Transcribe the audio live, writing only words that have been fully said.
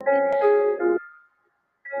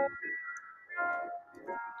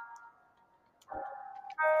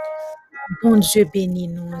Bon Dieu bénis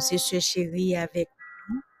nous, Sr Chery avec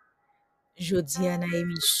nous. Jeudi à la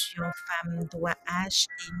émission Femme Droit H,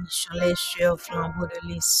 émission Les Sœurs Flambeaux de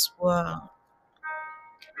l'Espoir.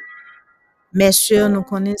 Mes sœurs, nous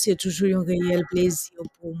connaissons, c'est toujours un réel plaisir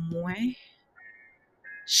pour moi.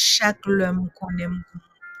 Chaque homme connaît mon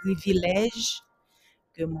privilège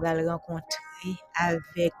que je vais rencontrer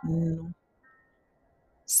avec nous.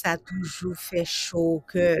 Ça a toujours fait chaud au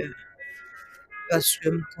cœur parce que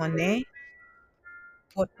je connais.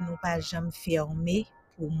 Porte nous pas jamais fermée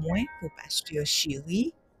pour moi, pour Pasteur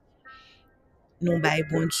Chery. Nous bail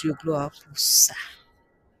bon Dieu gloire pour ça.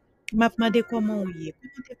 M'a demandé comment vous est,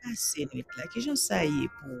 comment t'es passé nuit là, qui j'en ça y est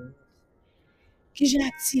pour, qui j'ai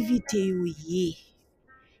activité vous y,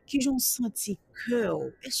 qui j'en senti cœur,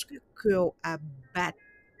 est-ce que cœur a bat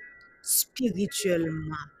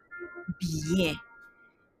spirituellement bien,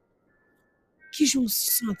 qui j'en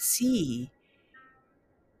senti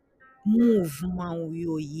mouvement ou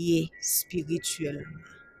yo y spirituellement.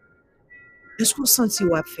 Est-ce qu'on senti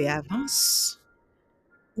ou a fait avance?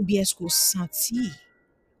 Ou bien est-ce qu'on senti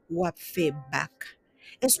ou a fait back?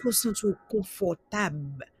 Est-ce qu'on senti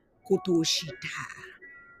confortable koto chita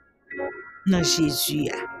dans Jésus?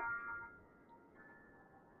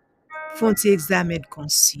 Font un examen de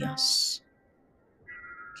conscience.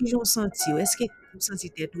 Qui j'ont senti? Est-ce que vous senti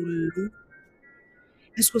tête ou lourd?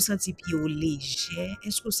 Est-ce que vous senti pied ou léger?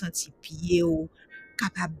 Est-ce que vous senti pied ou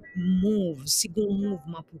capable de move? Si vous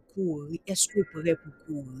mouvement pour courir, est-ce que vous prêt pour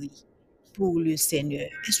courir pour le Seigneur?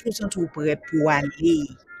 Est-ce que vous senti prêt pour aller?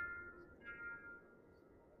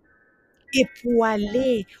 Et pour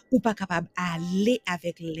aller, ou pas capable d'aller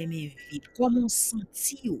avec les mains vides. Comment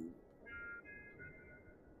sentir?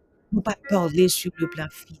 Nous pas parler sur le plan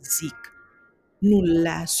physique. Nous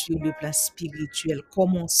là sur le plan spirituel.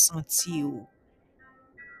 Comment sentir?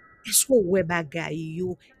 Est-ce que vous bagay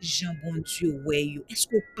yo, Jean bon Dieu ouais yo? Est-ce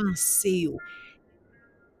que vous pensez yo?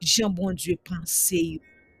 Jean bon Dieu pensez yo?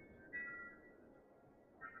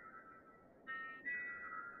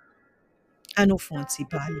 À nous font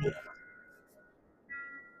parler.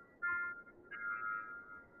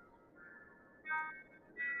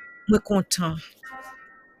 Moi content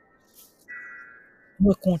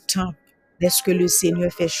d'être que le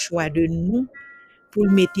Seigneur fait choix de nous pour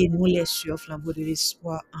mettre nous les sœurs flambeaux de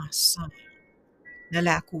l'espoir ensemble dans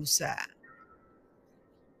la course.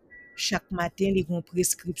 Chaque matin, il y a une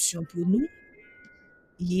prescription pour nous.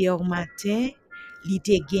 Hier matin, il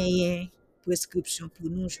y a une prescription pour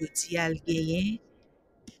nous. Jeudi, il y a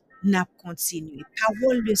n'a continué.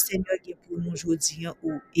 Parole du Seigneur qui est pour nous aujourd'hui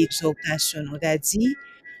ou exhortation, on a dit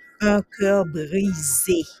un cœur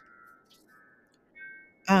brisé.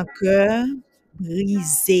 Un cœur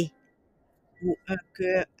brisé ou un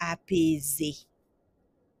cœur apaisé.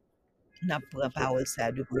 N'a pas parole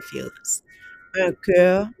ça de préférence. Un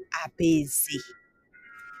cœur apaisé.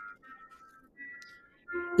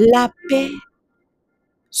 La paix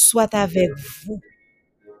soit avec vous.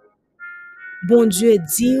 Bon Dieu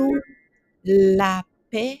dit la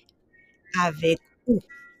paix avec vous.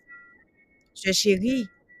 Sr Chery,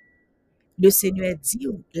 le Seigneur dit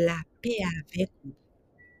la paix avec vous.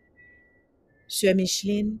 Sœur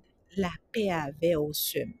Micheline, la paix avec vous,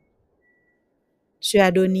 sœur. Sœur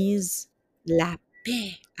Adonis, la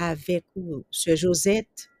paix avec vous. Sœur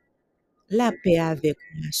Josette, la paix avec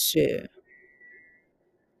vous, ma sœur.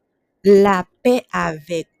 La paix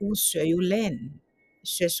avec vous, sœur Yolène,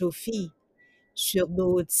 sœur Sophie, sœur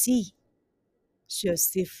Dorothy, sœur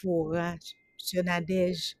Sephora, sœur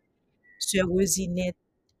Nadège, sœur Rosinette,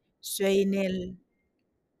 sœur Enel,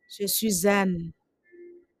 sœur Suzanne,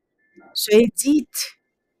 sœur Edith.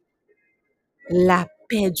 La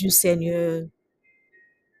paix du Seigneur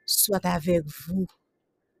soit avec vous.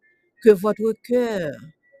 Que votre cœur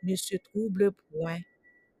ne se trouble point.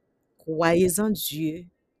 Croyez en Dieu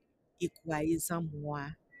et croyez en moi,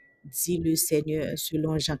 dit le Seigneur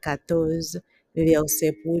selon Jean 14,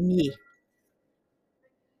 verset 1er.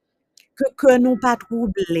 Que nous pas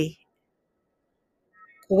troubler.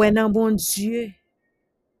 Croyez en bon Dieu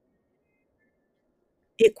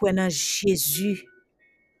et croyez en Jésus,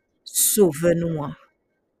 sauve-nous.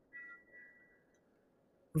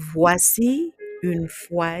 Voici une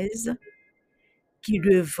phrase qui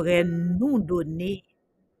devrait nous donner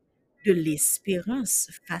de l'espérance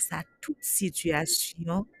face à toute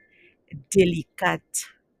situation délicate.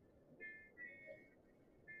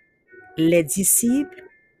 Les disciples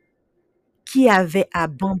qui avaient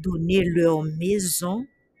abandonné leur maison,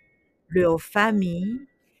 leur famille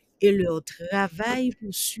et leur travail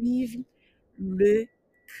pour suivre le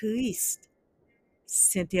Christ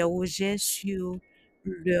s'interrogeaient sur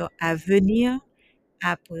leur avenir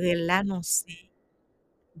après l'annoncé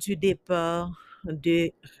du départ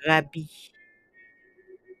de Rabbi.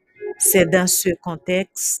 C'est dans ce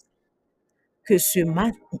contexte que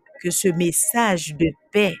ce message de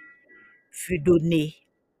paix fut donné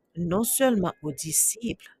non seulement aux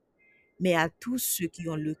disciples, mais à tous ceux qui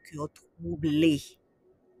ont le cœur troublé.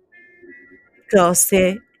 Car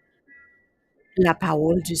c'est la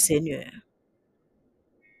parole du Seigneur.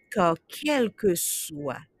 Car quels que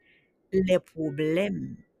soient les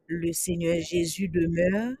problèmes, le Seigneur Jésus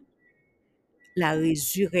demeure la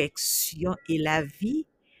résurrection et la vie,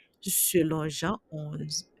 selon Jean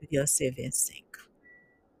 11, verset 25.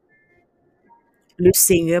 Le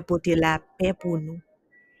Seigneur porte la paix pour nous.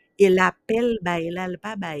 Et l'appel baïla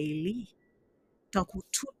pas baïli, tant que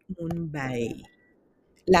tout le monde baï.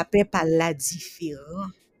 La paix par la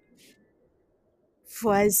différence.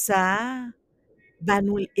 Foi ça, ba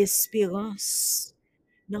nous espérance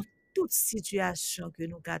dans toute situation que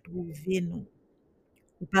nous ka trouver nous.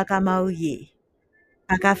 Ou pas qu'à marier,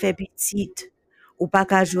 pas qu'à faire petite, ou pas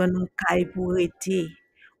qu'à jouer nous caille pour été,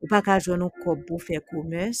 ou pas qu'à jouer nous corps pour faire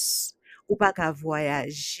commerce, ou pas qu'à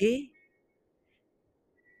voyager.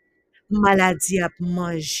 Maladie ap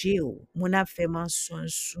manje ou, moun ap fè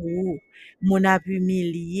mensonj sou ou, moun ap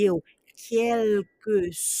humilié ou, quelle que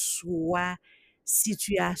soit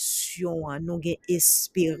situation an, nou gen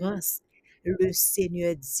espérance, le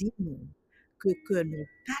Seigneur dit nous que nous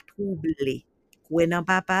pas troublé, kwen nan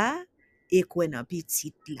papa et kwen nan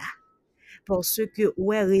petit la. Parce que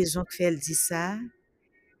ouais raison que fait dit ça,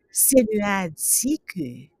 Seigneur a dit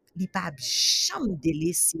que li pa jamais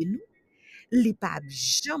délaisser nous. Li pa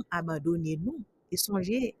jam abandonné nous. Et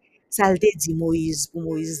songez, ça le dit Moïse, pour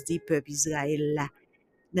Moïse dit peuple Israël là,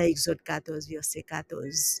 dans Exode 14, verset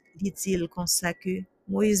 14. Dit-il comme ça que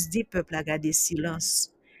Moïse dit peuple a gardé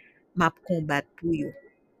silence, m'a combattre pour yo.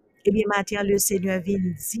 Eh bien, maintenant, le Seigneur vient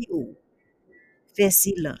dire, oh, fais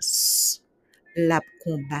silence, la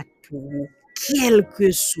combattre pour vous. Quel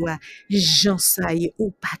que soit, j'en sais,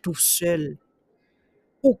 ou pas tout seul.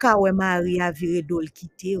 Ou ka ouais Marie a viré d'ol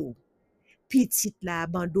quitter ou. Petite la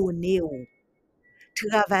abandonné ou.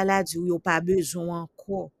 Travail la di ou yo pas besoin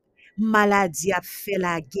encore. Maladie a fait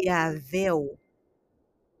la guerre avec ou.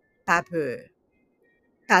 Pas peur,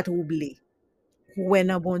 pas troublé. Kouè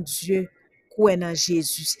nan bon Dieu, kouè nan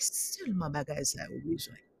Jésus, c'est seulement bagay ça ou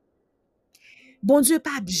besoin. Bon Dieu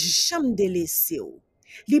pas jamais délaissé ou.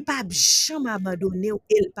 Li pas jamais abandonné ou,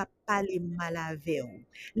 il pas parler mal avec ou.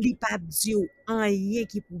 Li pas di ou rien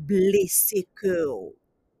qui pour blesser cœur ou.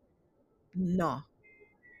 Non.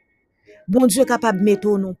 Bon Dieu capable de mettre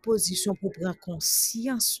en position pour prendre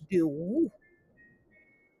conscience de vous.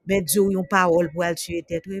 Mais Dieu yon parole pour al tuer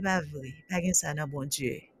tête, oui pas vrai. Pas gen ça dans bon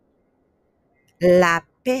Dieu. La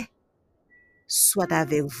paix soit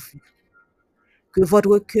avec vous. Que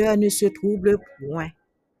votre cœur ne se trouble point.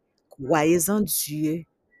 Croyez en Dieu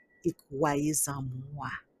et croyez en moi.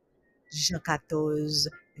 Jean 14,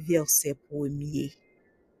 verset 1er.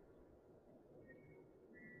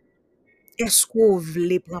 Est-ce que vous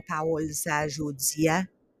voulez prendre parole ça aujourd'hui?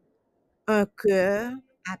 Un cœur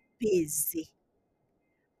apaisé.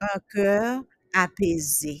 Un cœur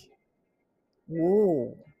apaisé.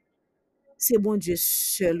 Oh, c'est bon Dieu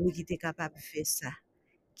seul qui est capable de faire ça.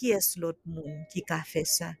 Qui est l'autre monde qui a fait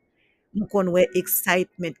ça? Nous connaissons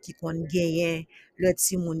excitement qui kon gagné le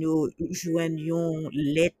ti moun yo joine yon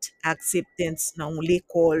let acceptance dans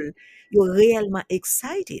l'école. Yo réellement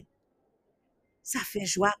excited. Ça fait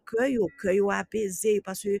joie cœur yo apaisé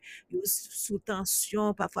parce que yo sous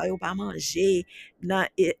tension, parfois yo pas manger, dans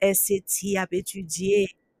SAT a étudier.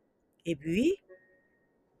 Et puis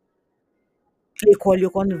l'école yo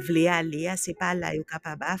kon vle aller, c'est pas là yo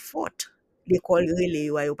capable à faute. L'école relé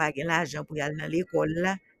yo pas gen l'argent pour aller dans l'école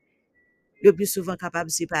là. Le plus souvent capable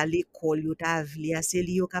c'est pas l'école yo ta vle, c'est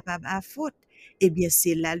li yo capable à faute. Eh bien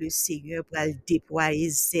c'est là le Seigneur pour le déployer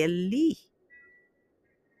zèle li.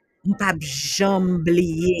 M'pa jamais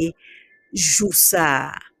oublier jou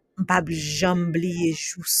ça. M'pa jamais oublier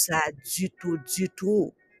jou ça du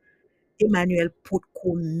tout. Emmanuel pour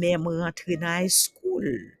même rentrer dans high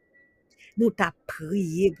school. Nous t'a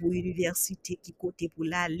prié pour l'université qui côté pour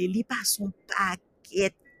l'aller, li pas son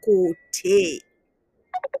paquet côté.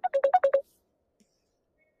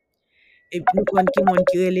 Et puis nous connaissons qui monde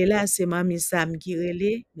qui relé là, c'est mamie Sam qui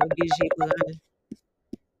relé, nous obligé prendre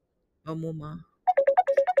un moment.